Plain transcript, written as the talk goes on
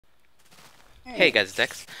Hey guys, it's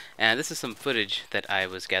X, and this is some footage that I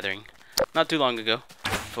was gathering not too long ago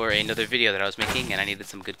for another video that I was making, and I needed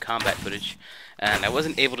some good combat footage, and I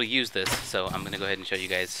wasn't able to use this, so I'm going to go ahead and show you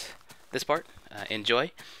guys this part.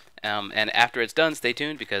 Enjoy, and after it's done, stay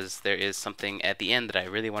tuned because there is something at the end that I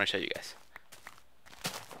really want to show you guys.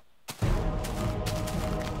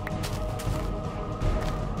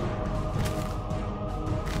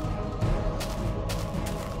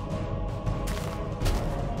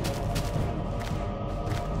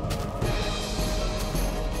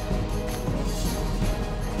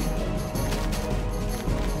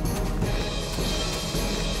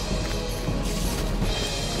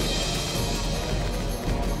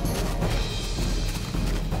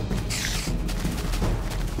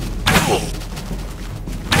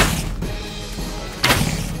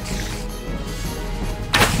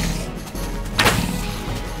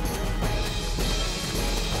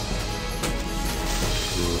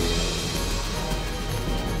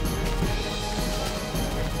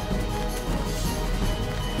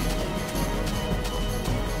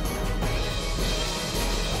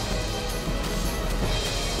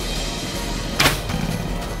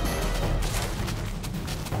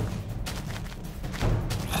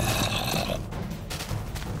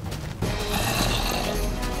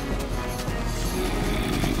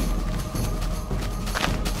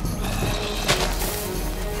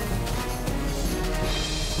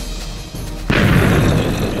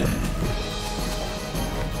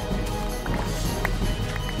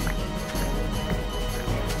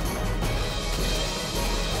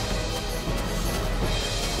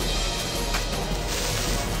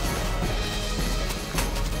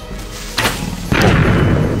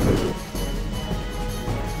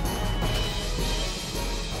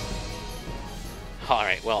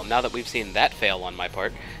 Alright, well, now that we've seen that fail on my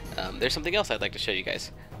part, there's something else I'd like to show you guys.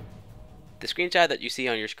 The screenshot that you see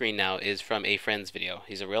on your screen now is from a friend's video.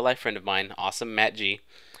 He's a real life friend of mine, awesome Matt G.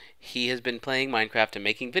 He has been playing Minecraft and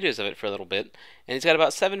making videos of it for a little bit, and he's got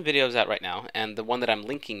about 7 videos out right now, and the one that I'm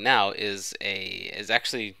linking now is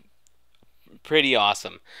actually pretty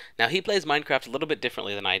awesome. Now, he plays Minecraft a little bit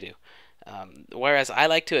differently than I do. Whereas I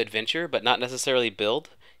like to adventure but not necessarily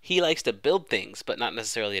build, he likes to build things but not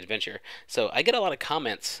necessarily adventure. So I get a lot of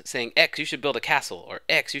comments saying, X, you should build a castle, or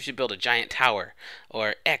X, you should build a giant tower,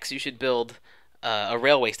 or X, you should build a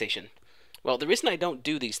railway station. Well, the reason I don't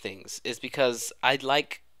do these things is because I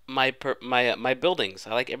like my buildings.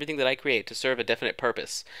 I like everything that I create to serve a definite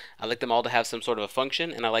purpose. I like them all to have some sort of a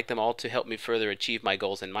function, and I like them all to help me further achieve my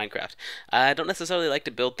goals in Minecraft. I don't necessarily like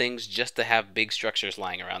to build things just to have big structures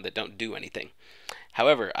lying around that don't do anything.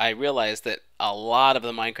 However, I realize that a lot of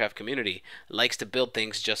the Minecraft community likes to build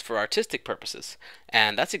things just for artistic purposes,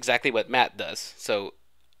 and that's exactly what Matt does. So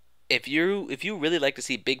if you really like to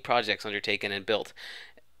see big projects undertaken and built,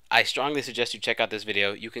 I strongly suggest you check out this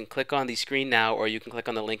video. You can click on the screen now, or you can click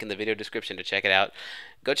on the link in the video description to check it out.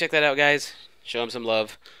 Go check that out, guys. Show him some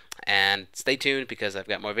love, and stay tuned because I've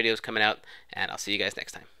got more videos coming out, and I'll see you guys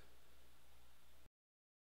next time.